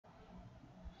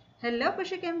Hello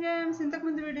పుషిక్ enzymes.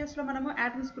 ఇంతకుముందు వీడియోస్లో మనము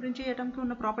ఆటమ్స్ గురించి, ఆటమ్కి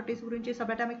ఉన్న ప్రాపర్టీస్ గురించి,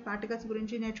 సబ్ పార్టికల్స్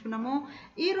గురించి నేర్చుకున్నాము.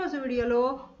 ఈ రోజు వీడియోలో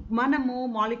మనము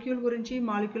మాలిక్యూల్ గురించి,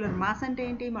 మాలిక్యులర్ మాస్ అంటే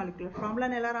ఏంటి, మాలిక్యులర్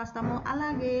ఫార్ములాని ఎలా రాస్తాము,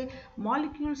 అలాగే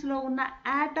మాలిక్యూల్స్లో ఉన్న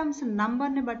ఆటమ్స్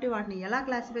నంబర్ని బట్టి వాటిని ఎలా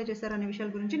క్లాసిఫై చేశారనే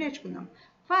విషయాల గురించి నేర్చుకుందాం.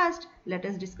 First, let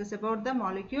us discuss about the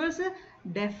molecules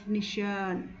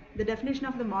definition. The definition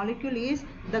of the molecule is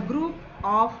the group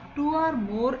of two or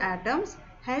more atoms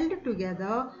held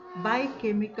together by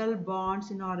chemical bonds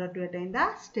in order to attain the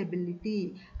stability.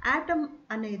 Atom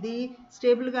అనేది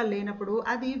stable గా లేనప్పుడు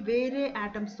అది వేరే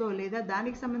atoms తో లేదా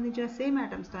దానికి సంబంధించిన same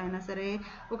atoms తో అయినా సరే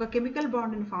ఒక కెమికల్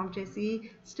బాండ్ ని ఫామ్ చేసి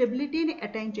స్టెబిలిటీని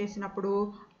అటైన్ చేసినప్పుడు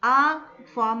ఆ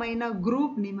ఫామ్ అయిన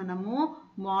గ్రూప్ ని మనము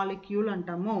మాలిక్యూల్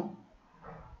అంటాము.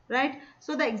 Right,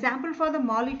 so the example for the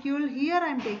molecule here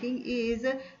I am taking is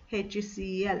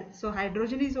HCl. So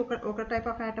hydrogen is oka type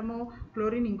of atom,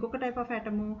 chlorine inkoka type of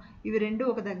atom. Ivi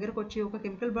rendu oka daggaraku vachi oka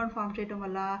chemical bond form cheyadam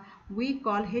valla we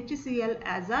call HCl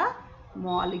as a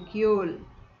molecule.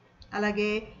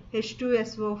 అలాగే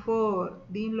H2SO4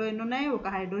 దీనిలో ఎన్ని ఉన్నాయి, ఒక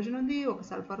hydrogen ఉంది, ఒక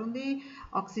sulphur ఉంది,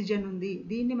 oxygen ఉంది.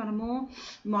 దీన్ని మనము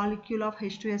మాలిక్యూల్ ఆఫ్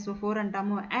H2SO4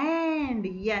 అంటాము. అండ్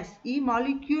ఎస్, ఈ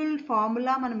మాలిక్యూల్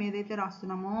ఫార్ములా మనం ఏదైతే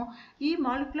రాస్తున్నామో ఈ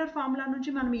మాలిక్యులర్ ఫార్ములా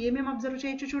నుంచి మనం ఏమేమి అబ్జర్వ్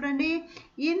చేయొచ్చు చూడండి.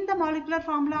 In the molecular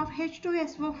formula of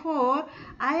H2SO4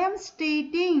 I am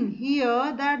stating here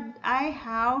that I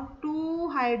have 2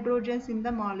 hydrogens in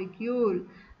the molecule.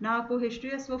 నాకు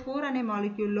H2SO4 అనే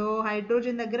మాలిక్యూల్లో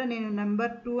హైడ్రోజన్ దగ్గర నేను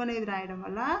నెంబర్ 2 అనేది రాయడం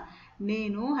వల్ల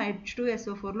నేను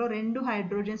H2SO4లో 2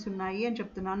 హైడ్రోజన్స్ ఉన్నాయి అని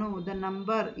చెప్తున్నాను. ద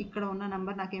నంబర్, ఇక్కడ ఉన్న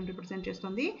నంబర్ నాకేం రిప్రజెంట్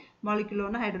చేస్తుంది, మాలిక్యూల్లో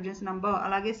ఉన్న హైడ్రోజన్స్ నంబర్.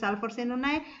 అలాగే సల్ఫర్స్ ఎన్ని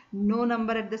ఉన్నాయి, no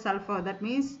number at the sulphur, that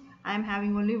means I'm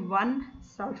having only 1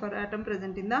 sulphur atom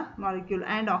present in the molecule.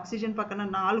 And oxygen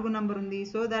పక్కన 4 నంబర్ ఉంది,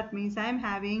 so that means I'm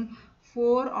having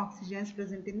 4 oxygens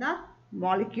present in the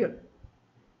molecule.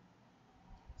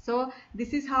 So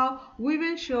this is how we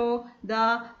will show the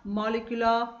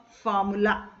molecular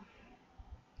formula.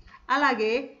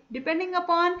 Alage depending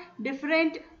upon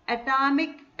different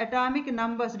atomic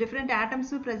numbers, different atoms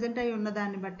present ayi unna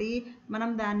danni batti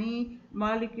manam dani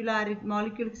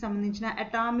molecule ki sambandhinchina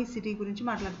atomicity gurinchi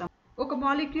maatladam. ఒక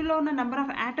మాలిక్యూల్లో ఉన్న number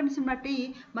of ఆటమ్స్ని బట్టి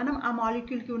మనం ఆ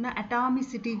మాలిక్యూల్కి ఉన్న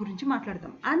atomicity గురించి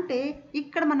మాట్లాడతాం. అంటే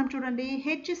ఇక్కడ మనం చూడండి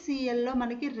HClలో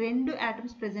మనకి 2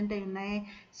 ఆటమ్స్ ప్రెజెంట్ అయి ఉన్నాయి.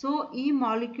 సో ఈ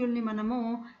మాలిక్యూల్ని మనము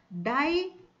డై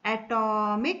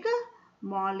అటామిక్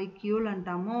మాలిక్యూల్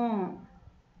అంటాము.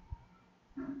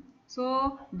 సో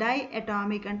డై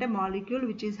అటామిక్ అంటే molecule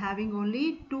which is having only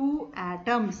 2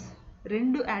 atoms,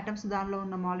 2 atoms దానిలో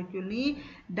ఉన్న మాలిక్యూల్ని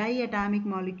డై అటామిక్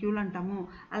మాలిక్యూల్ అంటాము.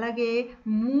 అలాగే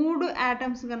 3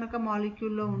 ఆటమ్స్ కనుక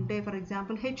మాలిక్యూల్లో ఉంటే, ఫర్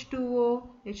ఎగ్జాంపుల్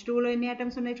H2O లో ఎన్ని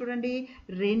ఆటమ్స్ ఉన్నాయి చూడండి,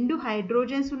 2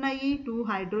 హైడ్రోజన్స్ ఉన్నాయి, 2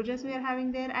 hydrogens we are having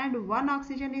there and 1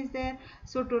 oxygen is there.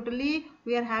 So totally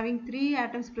we are having 3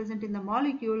 atoms present in the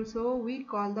molecule. So we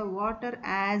call the water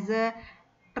as a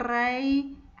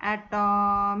triatomic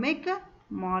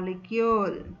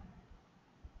molecule.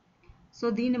 So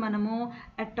దీన్ని మనము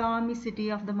atomicity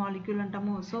of the molecule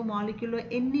అంటాము. So మాలిక్యూల్లో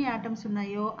ఎన్ని atoms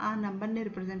ఉన్నాయో ఆ నెంబర్ని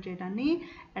represent చేయడాన్ని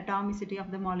atomicity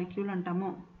of the molecule అంటాము.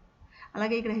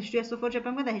 అలాగే ఇక్కడ H2SO4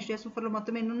 చెప్పాము కదా, H2SO4లో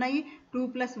మొత్తం ఎన్ని ఉన్నాయి, 2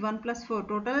 + 1 + 4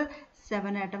 టోటల్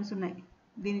 7 ఆటమ్స్ ఉన్నాయి.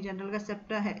 దీన్ని జనరల్గా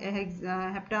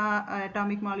హెప్టా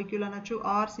అటామిక్ మాలిక్యూల్ అనొచ్చు,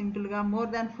 ఆర్ సింపుల్గా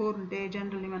మోర్ దాన్ 4 ఉంటే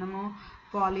జనరల్లీ మనము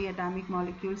పాలీ అటామిక్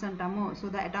మాలిక్యూల్స్ అంటాము. So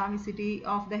the atomicity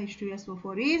of the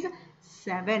H2SO4 is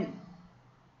 7.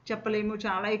 చెప్పలేము,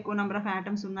 చాలా ఎక్కువ నెంబర్ ఆఫ్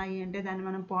ఆటమ్స్ ఉన్నాయి అంటే దాన్ని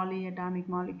మనం పాలీ అటామిక్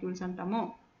మాలిక్యూల్స్ అంటాము.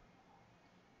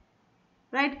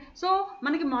 రైట్, సో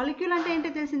మనకి మాలిక్యూల్ అంటే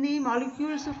ఏంటో తెలిసింది.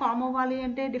 మాలిక్యూల్స్ ఫామ్ అవ్వాలి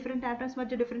అంటే డిఫరెంట్ ఆటమ్స్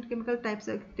మధ్య different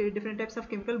types of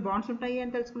chemical bonds ఉంటాయి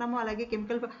అని తెలుసుకున్నాము. అలాగే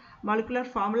మాలిక్యులర్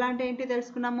ఫార్ములా అంటే ఏంటో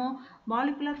తెలుసుకున్నాము.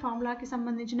 మాలిక్యులర్ ఫార్ములాకి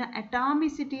సంబంధించిన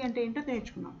అటామిసిటీ అంటే ఏంటో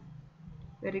నేర్చుకున్నాము.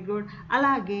 Very good.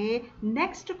 అలాగే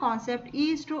next concept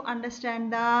is to understand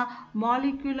the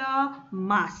molecular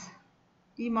mass.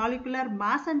 ఈ మాలిక్యులర్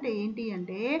మాస్ అంటే ఏంటి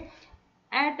అంటే,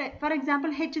 ఫర్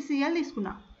ఎగ్జాంపుల్ HCl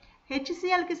తీసుకున్నాం.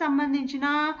 HClకి సంబంధించిన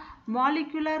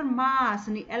మాలిక్యులర్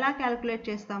మాస్ని ఎలా క్యాలిక్యులేట్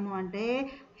చేస్తాము అంటే,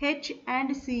 H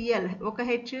అండ్ Cl, ఒక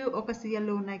H ఒక Cl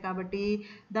ఉన్నాయి కాబట్టి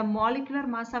the molecular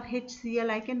mass of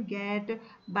HCl I can get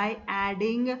by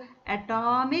adding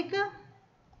atomic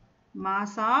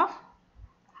mass of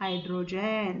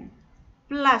hydrogen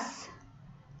plus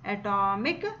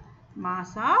atomic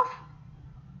mass of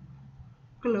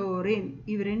chlorine.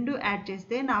 ఇవి 2 యాడ్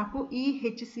చేస్తే నాకు ఈ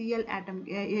HCl ఆటమ్,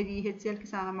 ఈ HClకి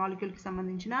మాలిక్యూల్కి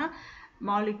సంబంధించిన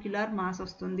మాలిక్యులర్ మాస్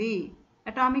వస్తుంది.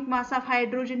 Atomic mass of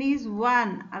hydrogen is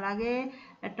 1. అలాగే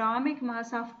atomic mass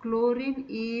of chlorine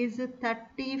is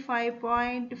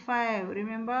 35.5.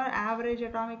 Remember average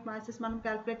atomic masses మనం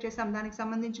calculate చేసాం. దానికి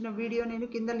సంబంధించిన వీడియో నేను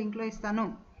కింద లింక్లో ఇస్తాను.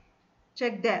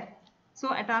 Check there. So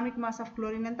atomic mass of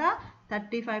chlorine ఎంత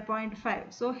 35.5.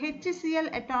 సో HCl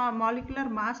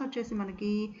మాలిక్యులర్ మాస్ వచ్చేసి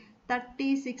మనకి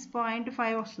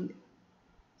 36.5 వస్తుంది.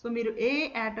 సో మీరు ఏ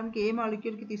యాటమ్కి ఏ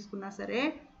మాలిక్యూల్కి తీసుకున్నా సరే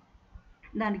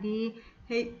దానికి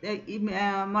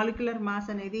మాలిక్యులర్ మాస్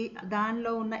అనేది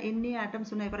దానిలో ఉన్న ఎన్ని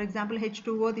ఆటమ్స్ ఉన్నాయి. ఫర్ ఎగ్జాంపుల్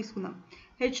H2O తీసుకుందాం.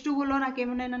 H2Oలో నాకు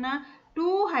ఏమున్నాయన్నా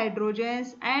 2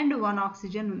 హైడ్రోజన్స్ అండ్ 1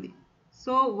 ఆక్సిజన్ ఉంది.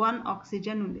 సో 1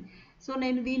 ఆక్సిజన్ ఉంది. సో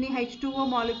నేను దీని H2O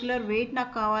మాలిక్యులర్ వెయిట్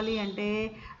నాకు కావాలి అంటే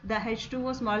the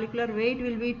H2O's molecular weight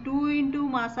will be 2 into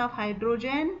mass of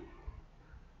hydrogen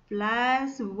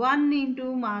plus 1 into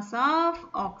mass of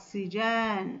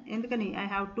oxygen. ఎందుకని I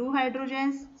have 2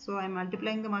 hydrogens, so I am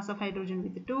multiplying the mass of hydrogen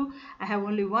with 2. I have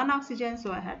only 1 oxygen, so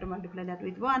I have to multiply that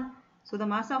with 1. So the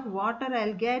mass of water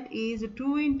I'll get is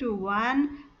 2 into 1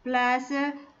 plus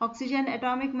oxygen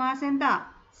atomic mass enta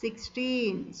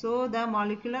 16. So the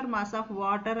molecular mass of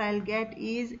water I'll get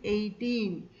is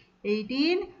 18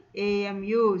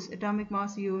 AMUs, atomic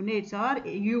mass units, or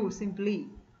U simply.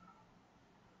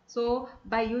 So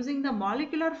by using the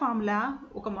molecular formula,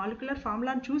 ఒక molecular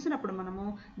ఫార్ములాను చూసినప్పుడు మనము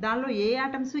దానిలో ఏ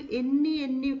atoms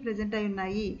ఎన్ని present అయి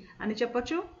ఉన్నాయి అని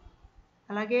చెప్పొచ్చు.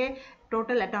 అలాగే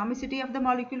total atomicity of the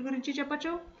molecule గురించి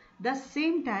చెప్పొచ్చు. The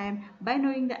same time by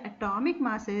knowing the atomic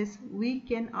masses we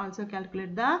can also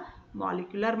calculate the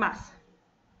molecular mass.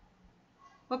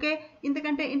 Okay,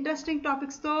 ఇంతకంటే ఇంట్రెస్టింగ్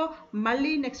టాపిక్స్తో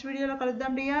మళ్ళీ నెక్స్ట్ వీడియోలో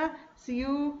కలుద్దాం dear. See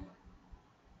you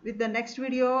with the next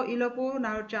video. ఈలోపు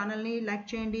నా ఛానల్ని లైక్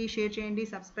చేయండి, షేర్ చేయండి,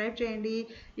 సబ్స్క్రైబ్ చేయండి.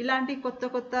 ఇలాంటి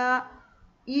కొత్త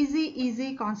ఈజీ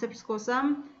కాన్సెప్ట్స్ కోసం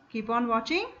keep on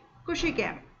watching Khushi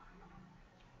camp.